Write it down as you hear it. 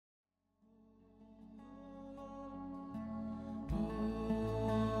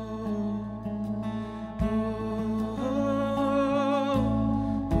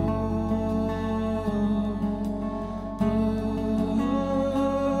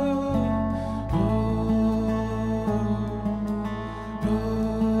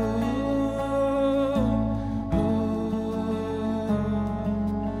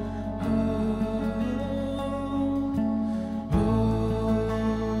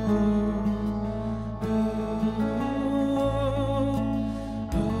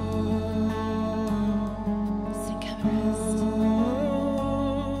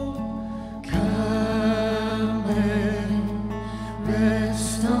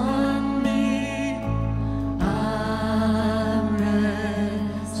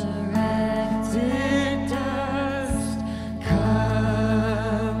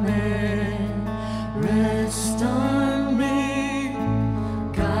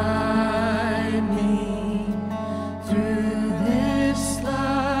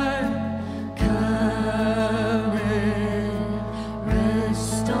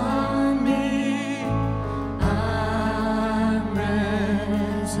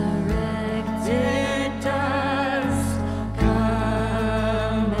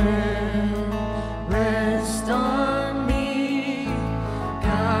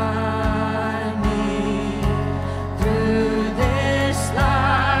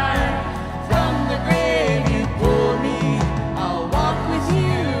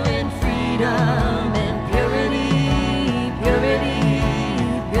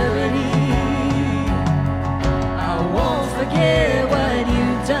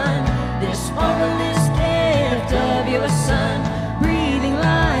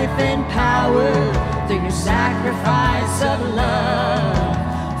through your sacrifice of love.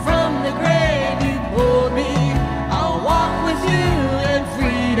 From the grave you pulled me, I'll walk with you in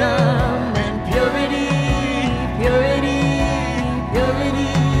freedom and purity, purity,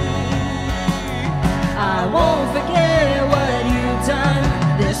 purity. I won't forget what you've done,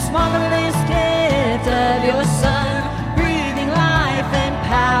 this marvelous gift of your Son, breathing life and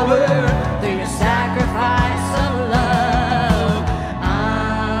power through your sacrifice of love.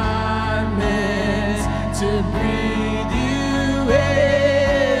 I'm meant to breathe you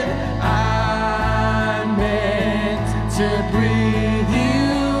in, I'm meant to breathe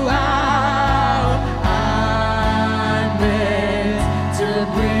you out, I'm meant to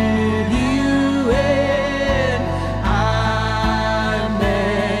breathe you in, I'm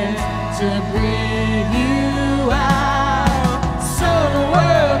meant to breathe you out, so the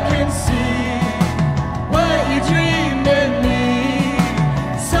world can see what you dreamed in me,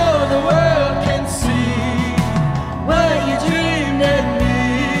 so the world can see what you dreamed in me,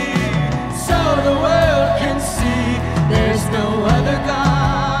 so the world can see there's no other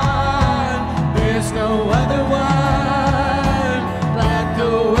God, there's no other one but the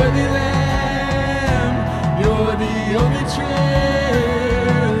worthy Lamb. You're the only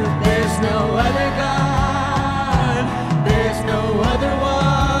truth, there's no other God, there's no other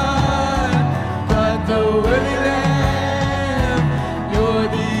one but the worthy Lamb. You're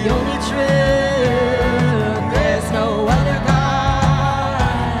the only truth, there's no other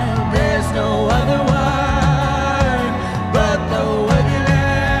God, there's no other one but the worthy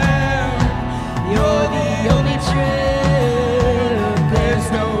Lamb. You're the only truth, there's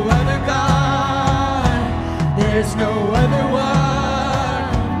no other God, there's no other one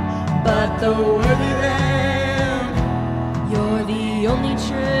but the worthy Lamb. You're the only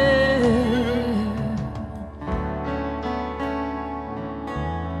truth.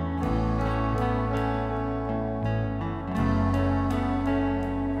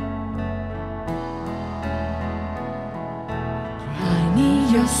 I need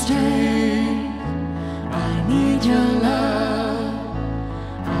your strength, I need your love,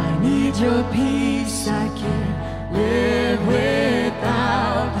 I need your peace, I can't live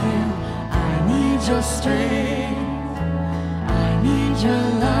without you. I need your strength, I need your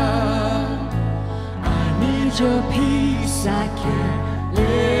love, I need your peace, I can't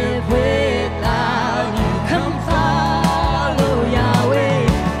live without you. Come follow Yahweh,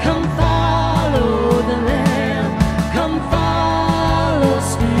 come follow the Lamb, come follow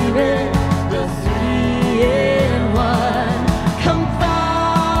Spirit, the three in one. Come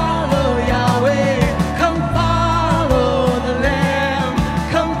follow Yahweh, come follow the Lamb,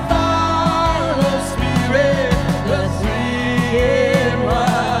 come follow Spirit, the three in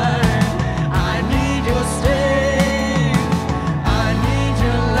one. I need your strength, I need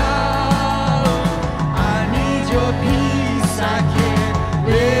your love, I need your peace, I can't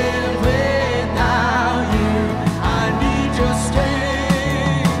live without you. I need your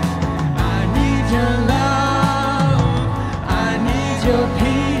strength, I need your love, I need your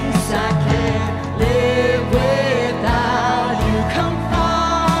peace, I can't live without you. Come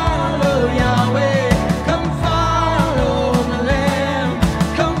follow Yahweh, come follow the Lamb,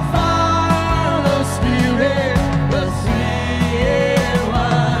 come follow Spirit, the three in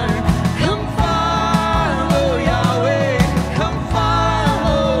one. Come follow Yahweh, come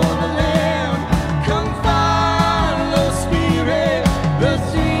follow the Lamb, come follow Spirit, the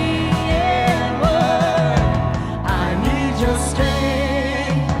three in one. I need your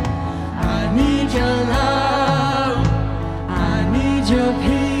strength, I need your love, I need your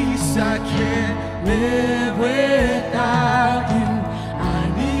peace, I can't live without you. I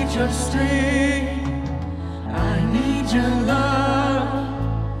need your strength, I need your love,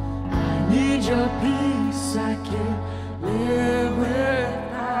 I need your peace, I can't live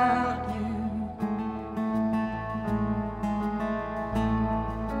without you.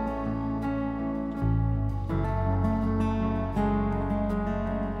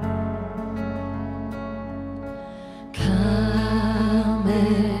 Come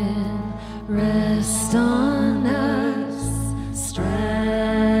and rest on us,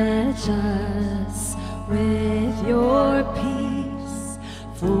 stretch us with your peace,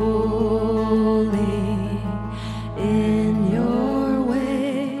 fully in your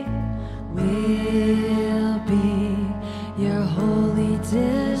way. We'll be your holy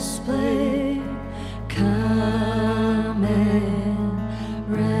display. Come and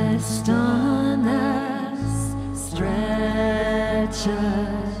rest on us, stretch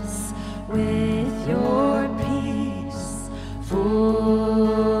us with your peace,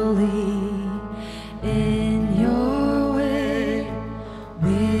 fully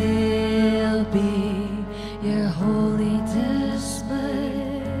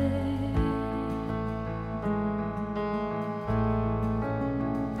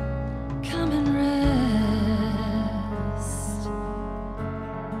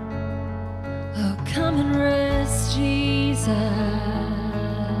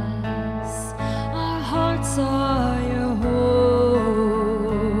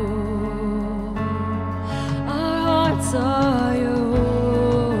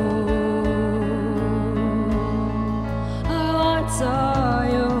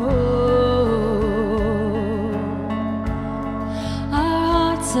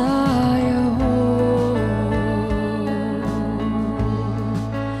Sing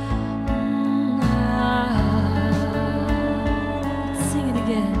it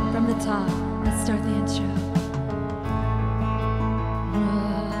again from the top. Let's start the intro.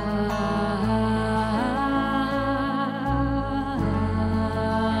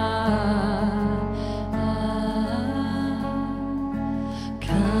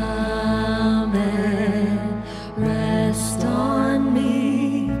 Come and rest on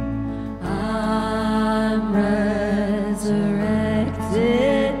me. I'm resurrected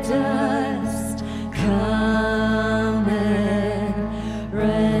dust. Come and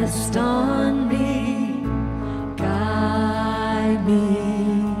rest on me. Guide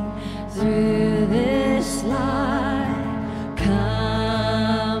me through this life.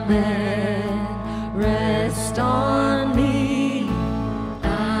 Come and rest on me.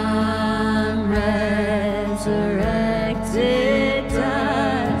 I'm resurrected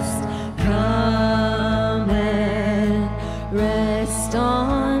dust. Come and rest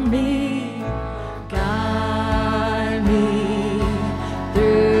on me. Guide me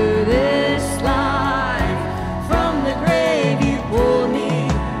through this life. From the grave you pulled me.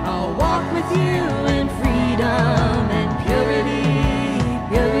 I'll walk with you in freedom and purity,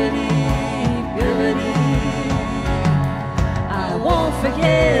 purity, purity. I won't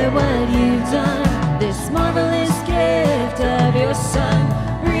forget what you've done. This marvelous gift of your Son,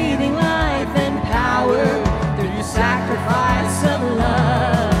 breathing life and power through your sacrifice of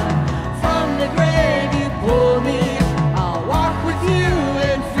love. From the grave you pulled me. I'll walk with you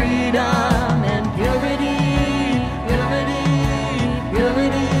in freedom and purity, purity,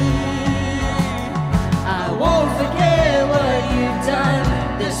 purity. I won't forget what you've done.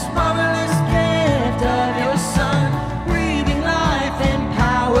 This marvelous gift of your Son, breathing life and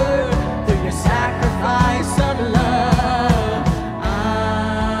power through your sacrifice of love.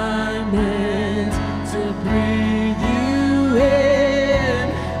 I'm meant to breathe you in.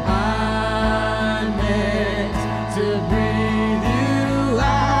 I'm meant to breathe you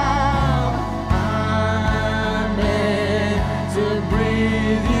out. I'm meant to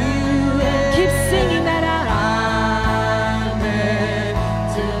breathe you in. Keep singing that out. I'm meant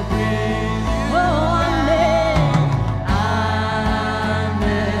to breathe you. Oh, I'm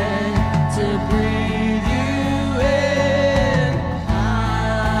meant to breathe you in.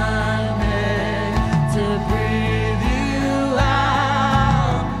 I'm meant to breathe you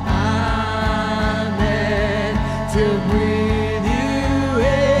out. I'm meant to breathe you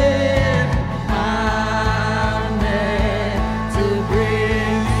in. I'm meant to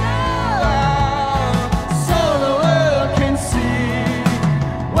breathe you out. So the world can see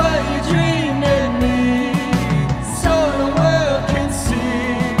what you dreamed in me. So the world can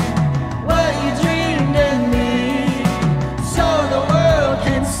see what you dreamed in me. So the world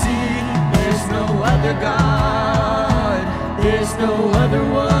can see there's no other God. There's no other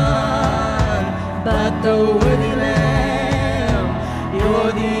one but the worthy Lamb.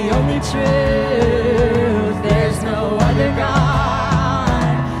 You're the only truth. There's no other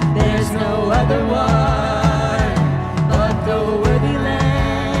God. There's no other one but the worthy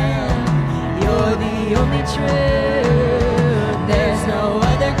Lamb. You're the only truth. There's no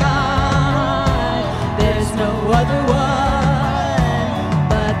other God. There's no other one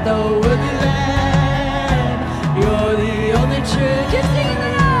but the worthy Lamb. You're the only truth. Keep singing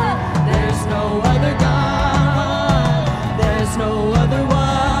it out. There's no other God. There's no other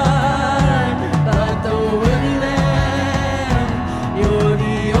one but the worthy Lamb. You're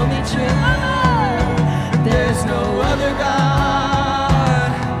the only truth. There's no other God.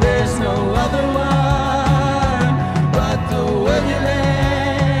 There's no other one but the worthy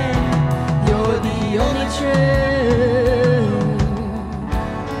Lamb. You're the only truth.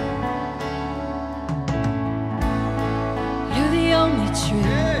 You're the only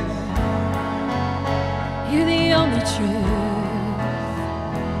truth. You're the only truth.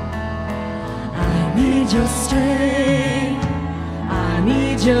 I need your strength. I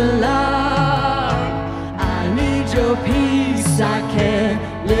need your love. I need your peace. I can't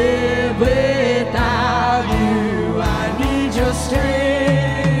live without you. I need your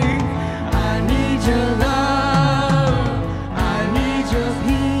strength. I need your love. I need your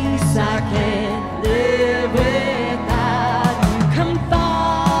peace. I can't live without you. Come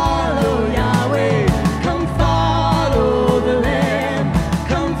follow Yahweh. Come follow the Lamb.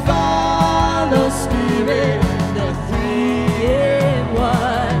 Come follow Spirit, the three in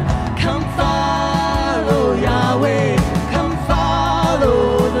one. Come follow Yahweh. Come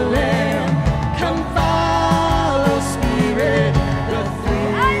follow the Lamb. Come follow Spirit, the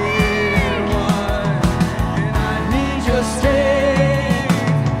three in one. And I need your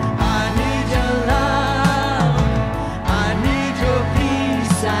strength.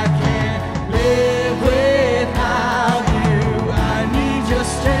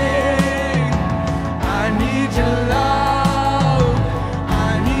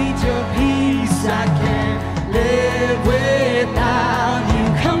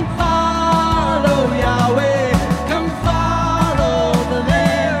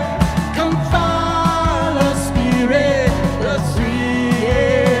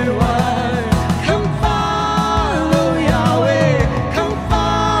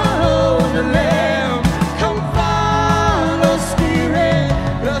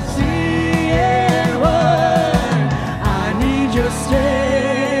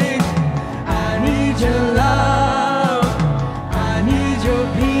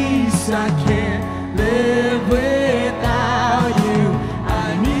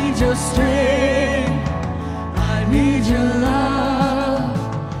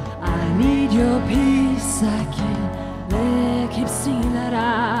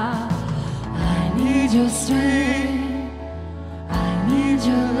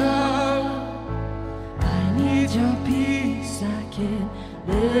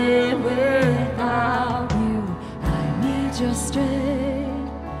 live without you. I need your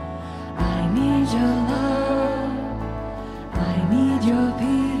strength. I need your love. I need your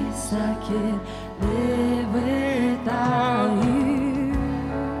peace. I can't live without you.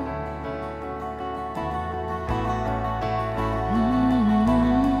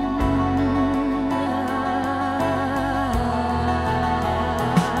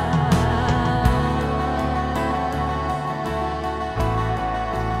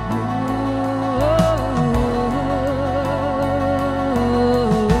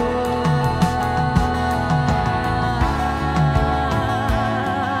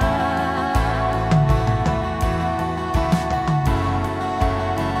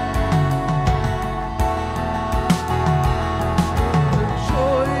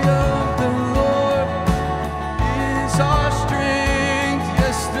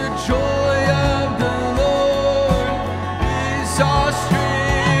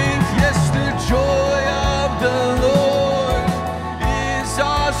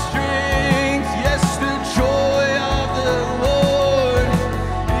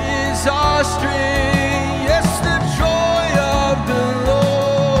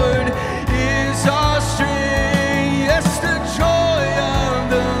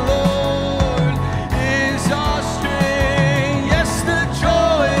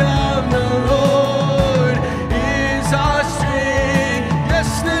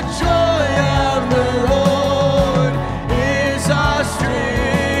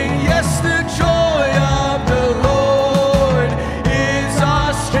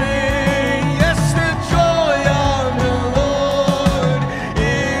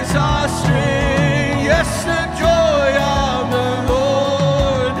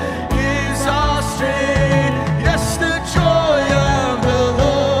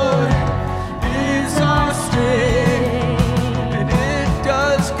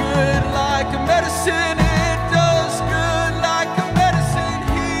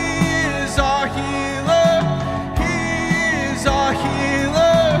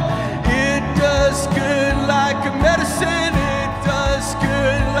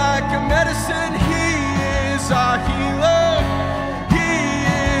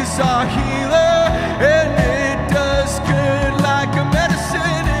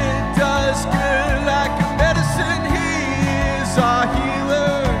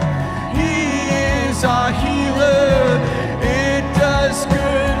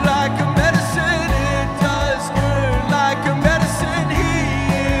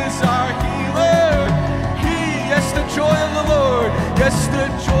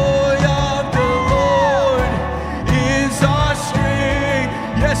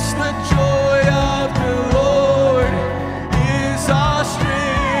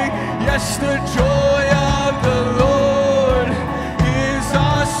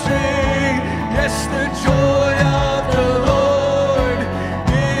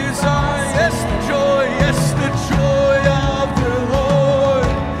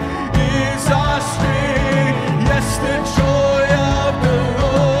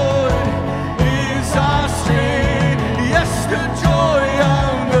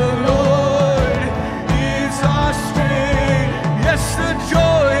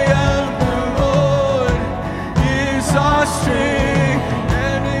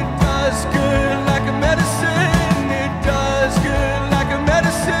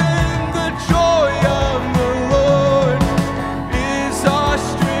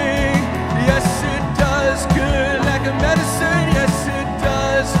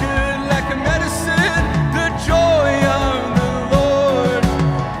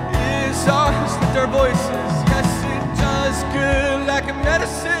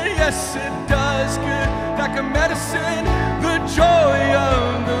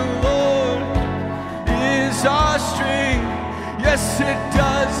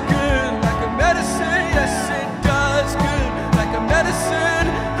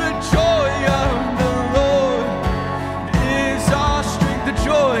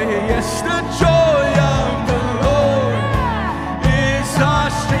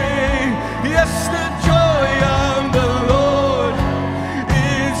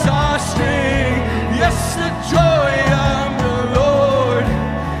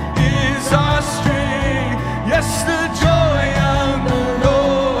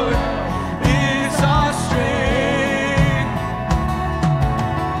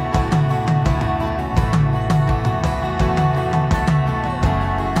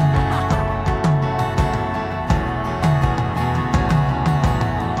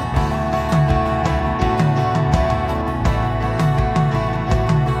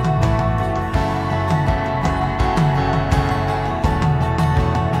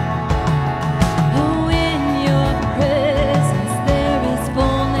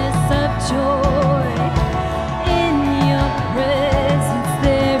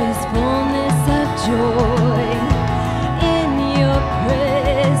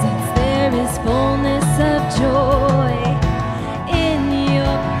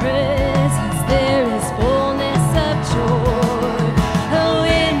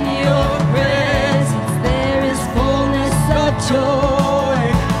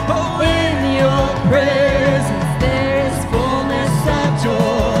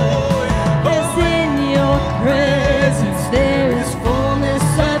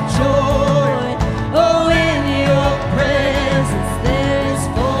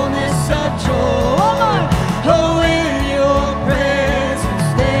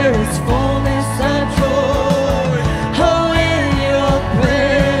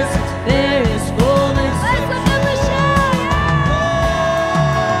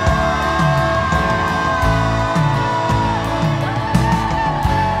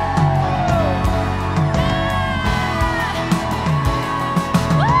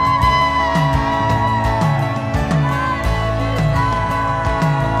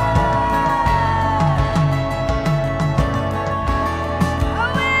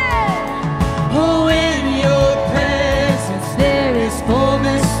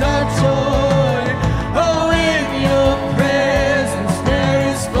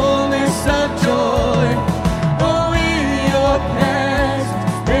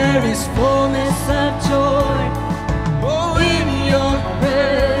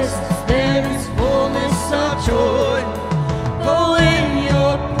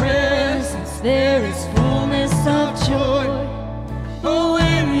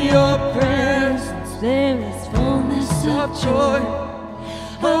 joy.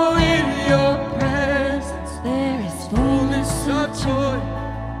 Oh, in your presence there is fullness of joy.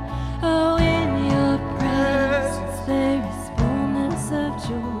 Oh, in your presence there is fullness of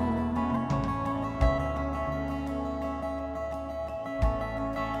joy.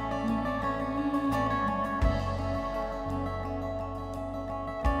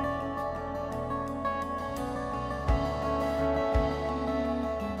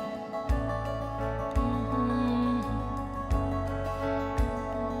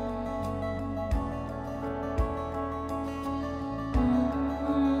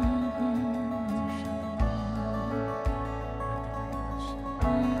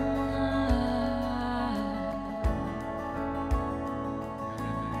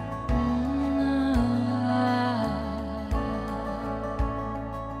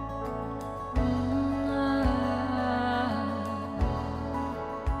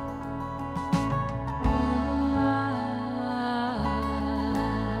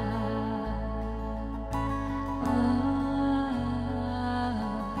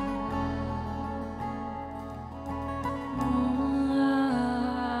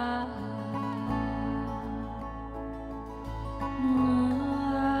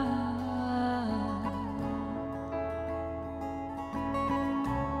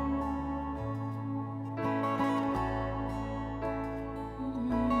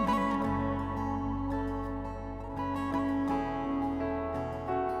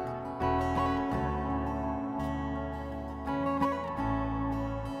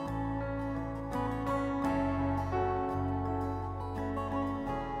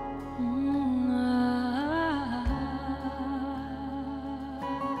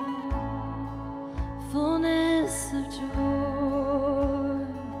 Fullness of joy,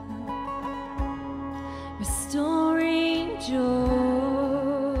 restoring joy,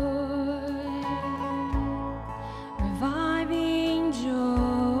 reviving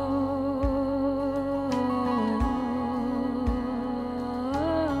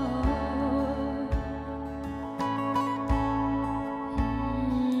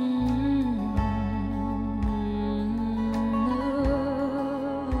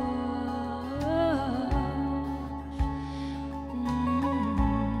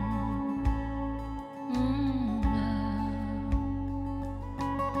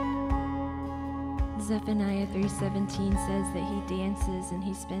Zephaniah 3:17 says that he dances and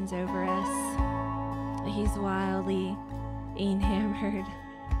he spins over us. He's wildly enamored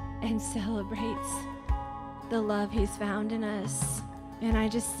and celebrates the love he's found in us. And I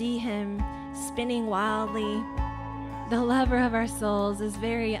just see him spinning wildly. The lover of our souls is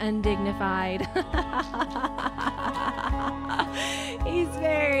very undignified. He's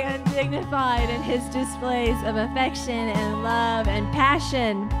very undignified in his displays of affection and love and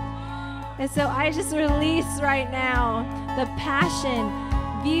passion. And so I just release right now the passion,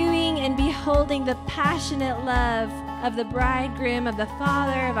 viewing and beholding the passionate love of the bridegroom, of the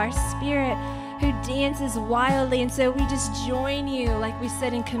Father, of our Spirit, who dances wildly. And so we just join you, like we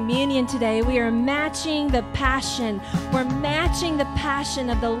said in communion today. We are matching the passion. We're matching the passion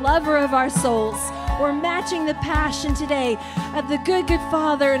of the lover of our souls. We're matching the passion today of the good, good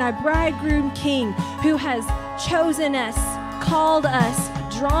Father and our bridegroom King, who has chosen us, called us,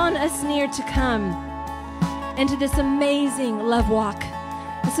 drawn us near to come into this amazing love walk.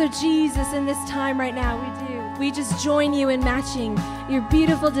 And so Jesus, in this time right now, we just join you in matching your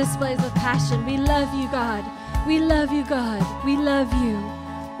beautiful displays of passion. We love you, God. We love you, God. We love you.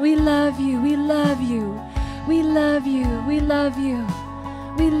 We love you. We love you. We love you. We love you.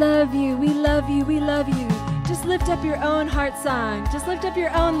 We love you. We love you. We love you. Just lift up your own heart song. Just lift up your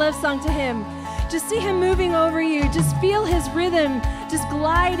own love song to him. Just see him moving over you. Just feel his rhythm just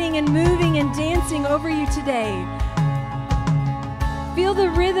gliding and moving and dancing over you today. Feel the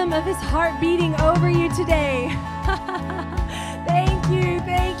rhythm of his heart beating over you today. Thank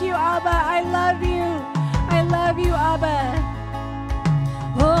you, Abba. I love you, Abba.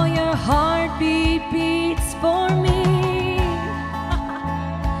 Oh, your heartbeat beats for me,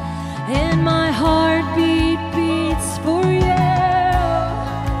 and my heartbeat beats for you.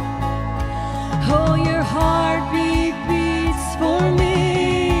 Oh, your heartbeat beats for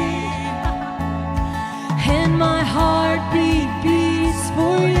me, and my heartbeat beats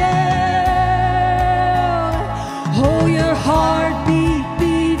for you. Oh, your heartbeat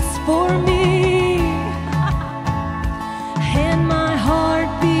beats for me, and my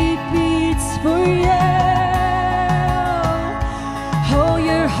heartbeat beats for you. Oh,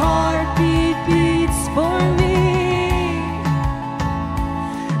 your heartbeat beats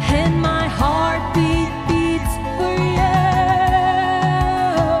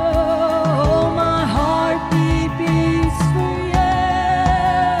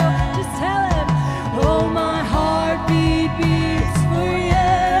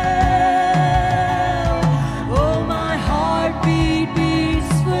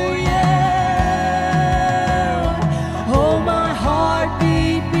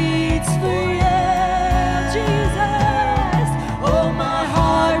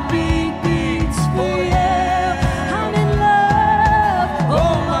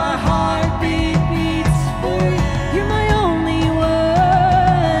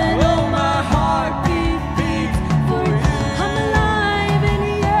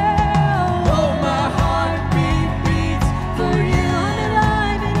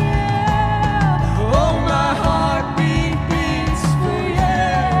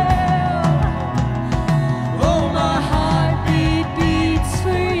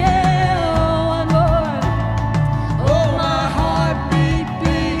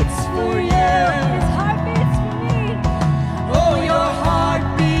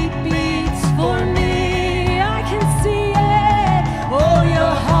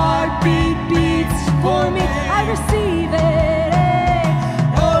perceive it.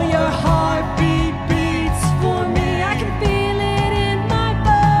 Oh, your heartbeat beats for me. I can feel it in my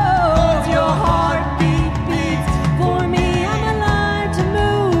bones. Your heartbeat beats for me. I'm alive to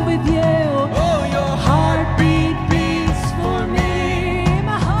move with you. Oh, your Heartbeat beats for me.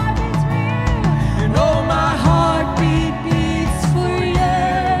 My heart beats for you. and oh, My heartbeat beats for you,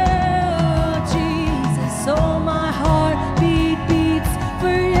 Jesus. Oh, my heartbeat beats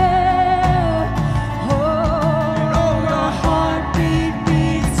for you. Oh, your heartbeat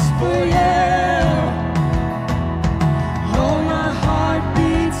beats for you. oh, my heart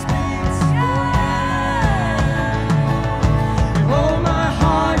beats for you. Oh, my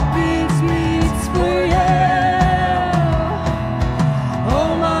heart beats for you. Oh,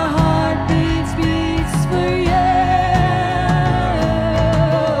 my heart beats for you.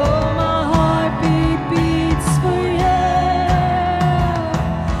 Oh, my heartbeat beats for you.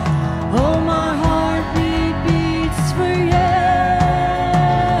 Oh, my heartbeat beats for you.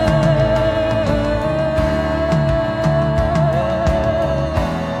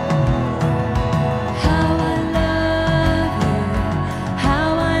 How I love you,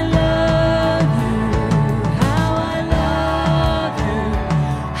 how I love you, how I love you,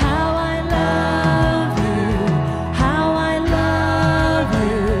 how I love you, how I love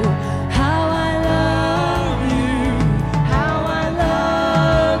you, how I love you, how I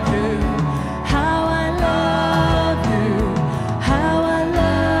love you, how I love you, how I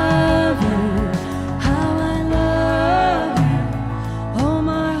love you, how I love you. Oh,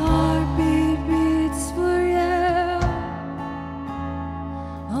 my heartbeat beats for you.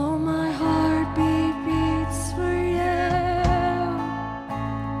 Oh, my heartbeat beats for you.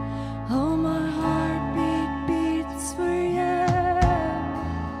 Oh, my heartbeat beats for you.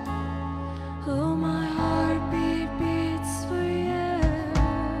 Oh, my heartbeat beats for you.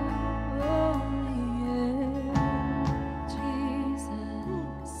 Only you,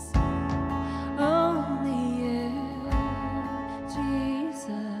 Jesus. Only you, Jesus.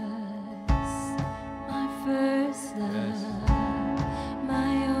 My first love,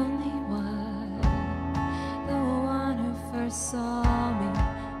 my only one. The one who first saw me,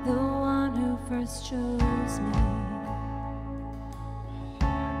 the one who first chose me.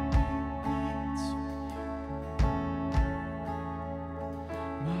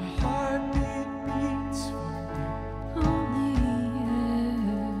 My heartbeat beats for you. Only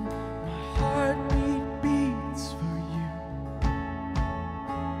you. My heartbeat beats for you.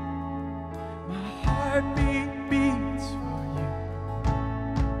 My heartbeat beats for you.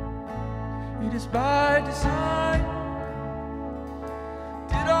 It is by design.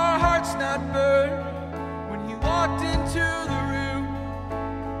 Did our hearts not burn when he walked into the room?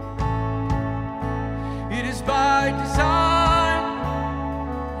 It is by design.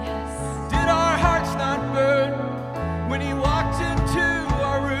 Yes. Did our hearts not burn when he walked into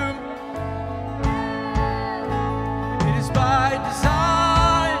our room? It is by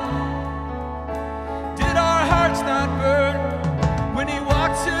design. Did our hearts not burn when he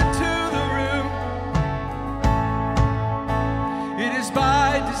walks into the room? It is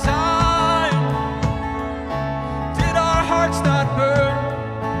by design. Did our hearts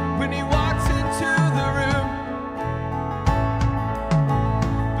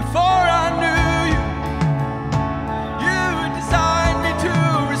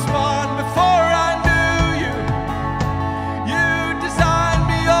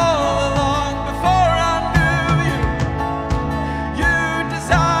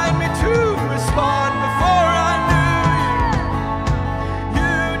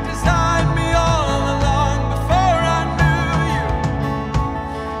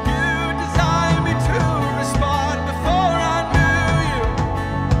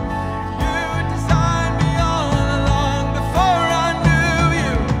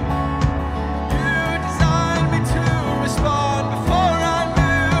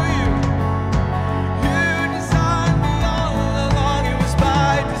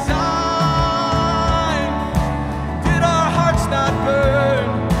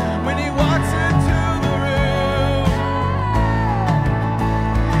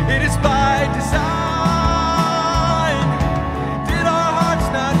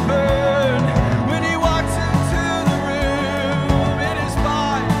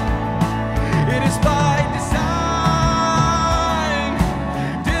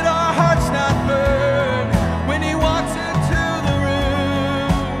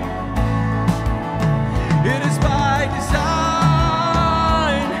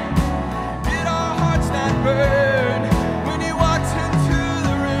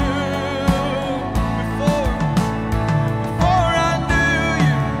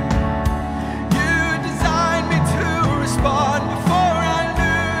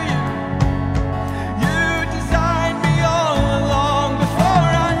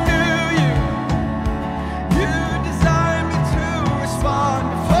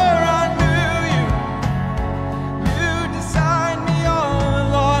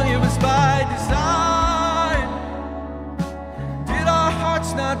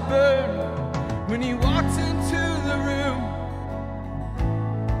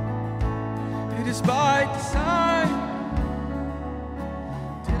is by design.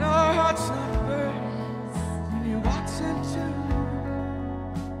 Did our hearts not burn when he walks into?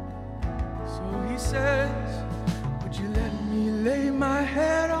 So he says, would you let me lay my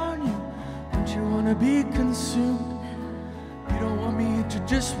head on you? Don't you want to be consumed? You don't want me to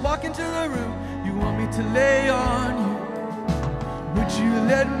just walk into the room. You want me to lay on you. Would you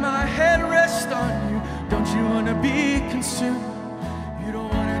let my head rest on you? Don't you want to be consumed? You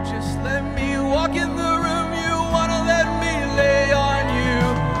don't want to just let me walk in the room. You want to let me lay on you.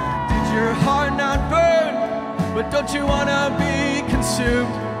 Did your heart not burn? But don't you want to be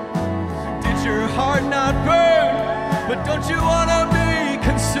consumed? Did your heart not burn? But don't you want to be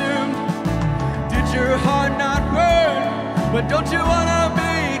consumed? Did your heart not burn? But don't you want to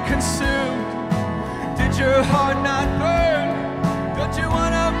be consumed? Did your heart not burn? Don't you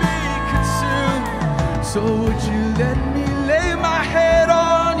want to be consumed? So would you let me lay my head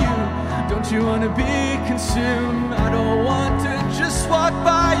on you? Don't you want to be consumed? I don't want to just walk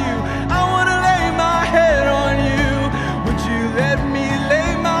by you. I want to lay my head on you. Would you let me lay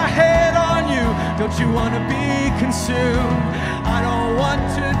my head on you? Don't you want to be consumed? I don't want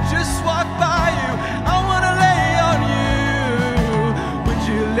to just walk by you. I want to lay on you. Would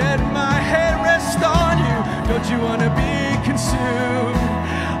you let my head rest on you? Don't you want to be consumed?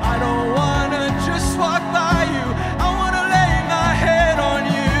 I don't want to just walk by you. I want to lay my head on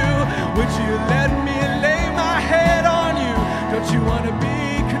you. Would you let me lay my head on you? Don't you want to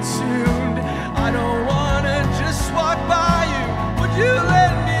be consumed? I don't want to just walk by you. Would you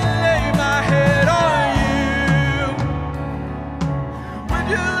let me lay my head on you? Would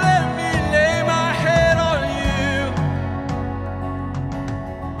you let me lay my head on you?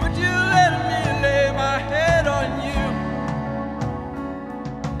 Would you let me lay my head on you?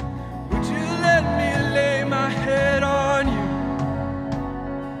 Would you let me lay my head on you?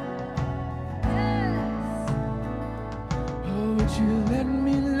 Oh, would you let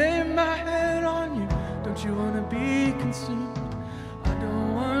me lay my head on you? Don't you want to be consumed? I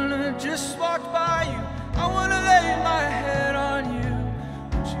don't want to just walk by you. I want to lay my head on you.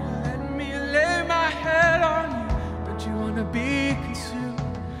 Would you let me lay my head on you? Don't you want to be consumed?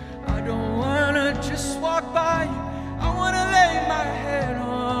 I don't want to just walk by you. I want to lay my head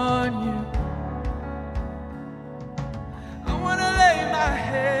on you. I want to lay my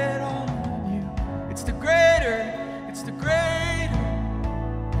head on you. It's the greater, it's the greater.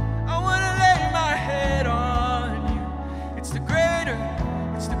 I want to lay my head on you. It's the greater,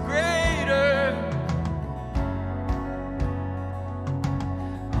 it's the greater.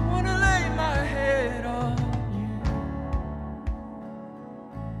 I want to lay my head on you.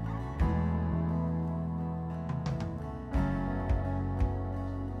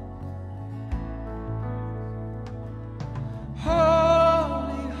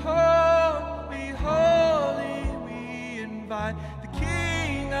 Holy, holy, holy, we invite the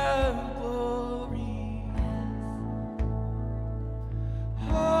King of glory.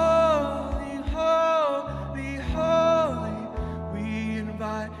 Holy, holy, holy, we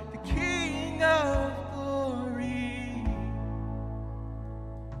invite the King of glory.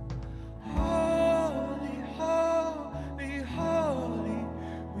 Holy, holy, holy,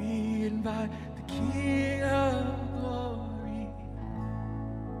 we invite the King of glory.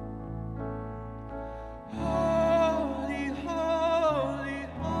 Holy, holy,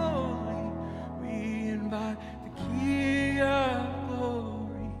 holy, we invite the King of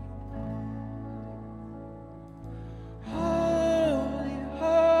glory. Holy,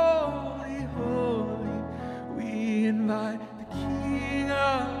 holy, holy, we invite the King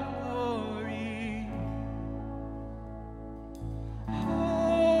of glory.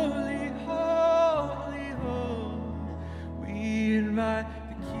 Holy, holy, holy, we invite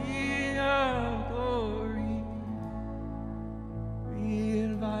the King of glory. We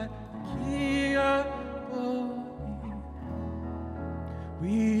invite the King of glory.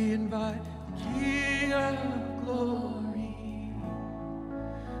 We invite the King of glory.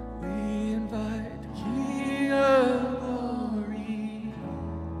 We invite the King of glory.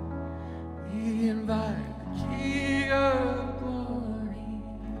 We invite the King of glory.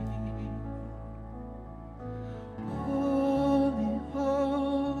 Holy,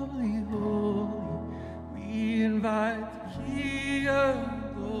 holy, holy, we invite the King of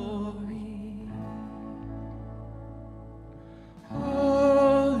glory.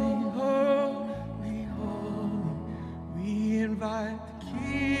 Holy, holy, holy, we invite the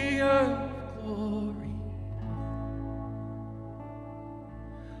King of glory.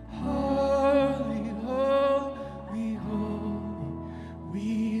 Holy, holy, holy, we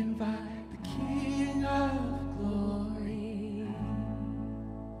invite the King of glory.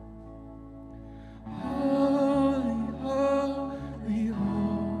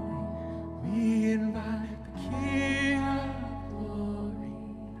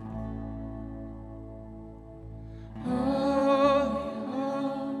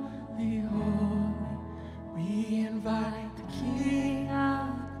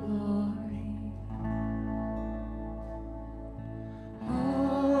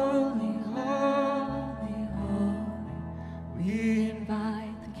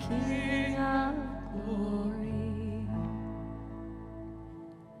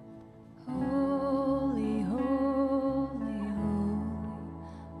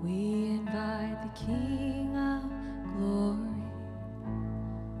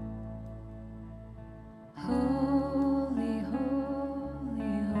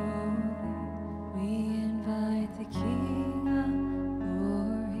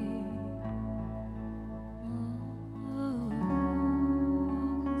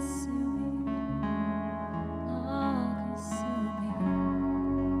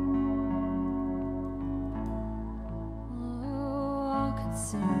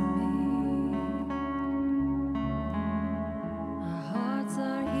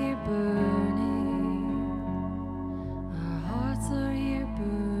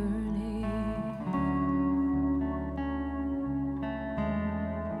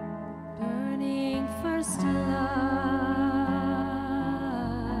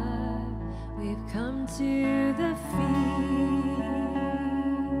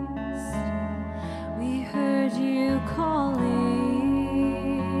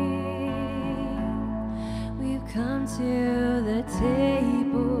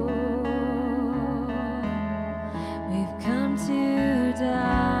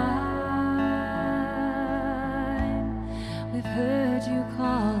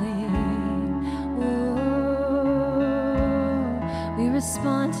 We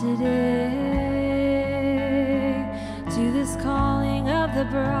respond today to this calling of the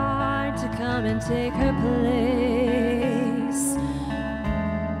bride to come and take her place.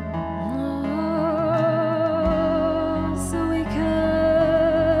 Oh, so we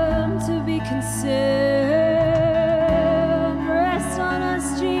come to be consumed. Rest on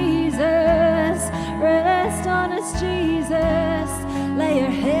us, Jesus. Rest on us, Jesus. Lay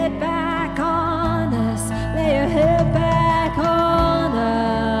your head back on us. Lay your head back on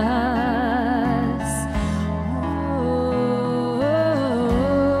us. Oh,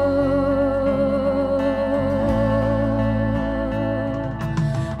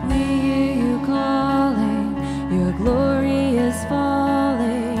 we hear you calling. Your glory is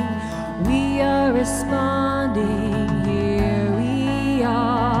falling. We are responding. Here we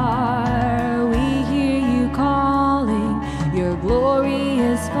are. We hear you calling. Your glory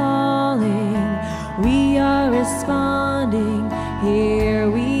is falling. We are responding. Here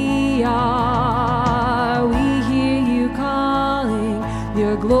we are. We hear you calling.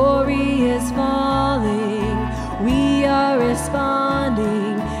 Your glory is falling. We are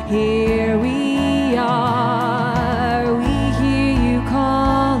responding. Here we are. We hear you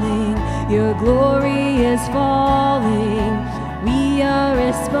calling. Your glory is falling. We are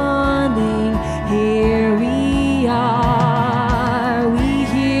responding. Here we are. We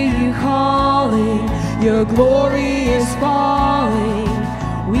hear you calling. Your glory is falling.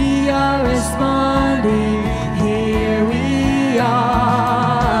 We are responding. Here we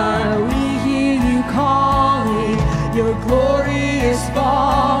are. We hear you calling. Your glory is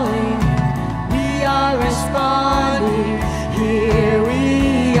falling. We are responding. Here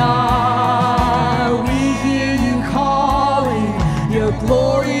we are. We hear you calling. Your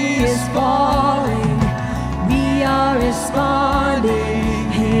glory is falling. We are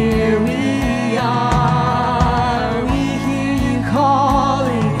responding. Here we are. We hear you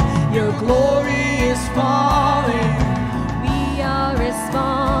calling. Your glory is falling. We are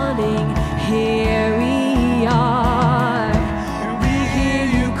responding. Here we are. We hear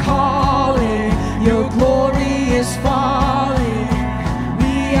you calling. Your glory is falling.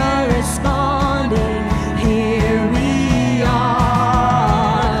 We are responding. Here we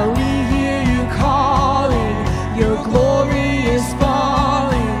are. We hear you calling. Your glory is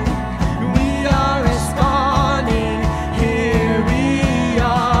falling. We are responding. Here we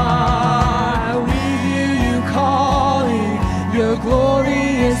are. We hear you calling. Your glory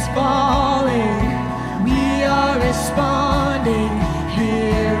is falling. We are responding.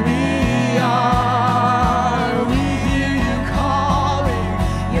 Here we are. We hear you calling.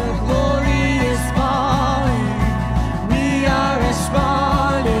 Your glory is falling. We are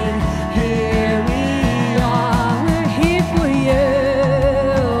responding. Here we are. We're here for you.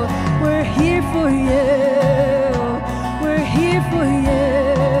 We're here for you. We're here for you.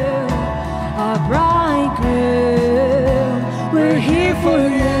 Our bridegroom. We're here for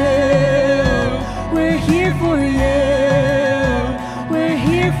you. We're here for you. We're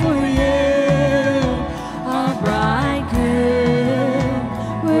here for you. Our bridegroom.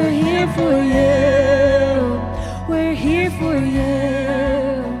 We're here for you. We're here for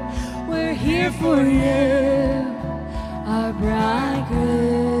you. We're here for you. Our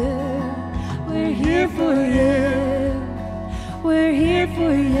bridegroom. We're here for you. We're here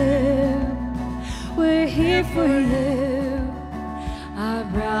for you. We're here for you. Our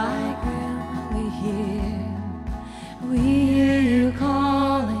bridegroom, we hear you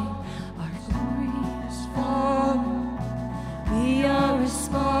calling. Our glory is falling. We are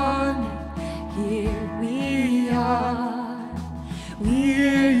responding. Here we are. We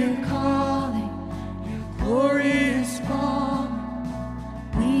hear you calling. Your glory is falling.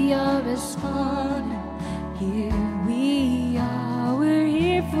 We are responding. Here we are. We're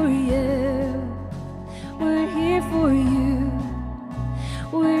here for you. We're here for you.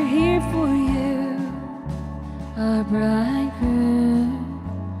 We're here for you. Our bridegroom.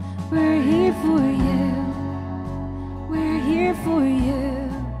 We're here for you. We're here for you.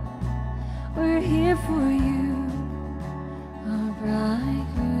 We're here for you. Our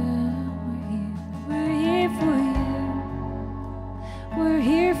bridegroom. We're here for you. We're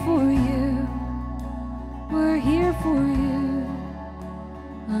here for you. We're here for you.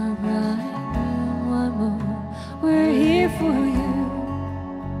 Our bridegroom. One more. We're here for you.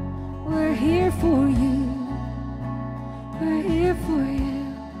 We're here for you. We're here for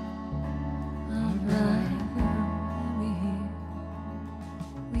you. All right,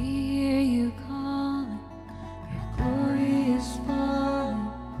 we hear you calling. Your glory is falling.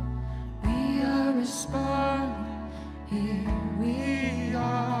 We are responding. Here we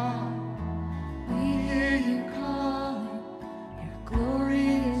are. We hear you calling. Your glory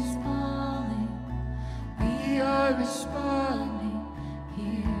response.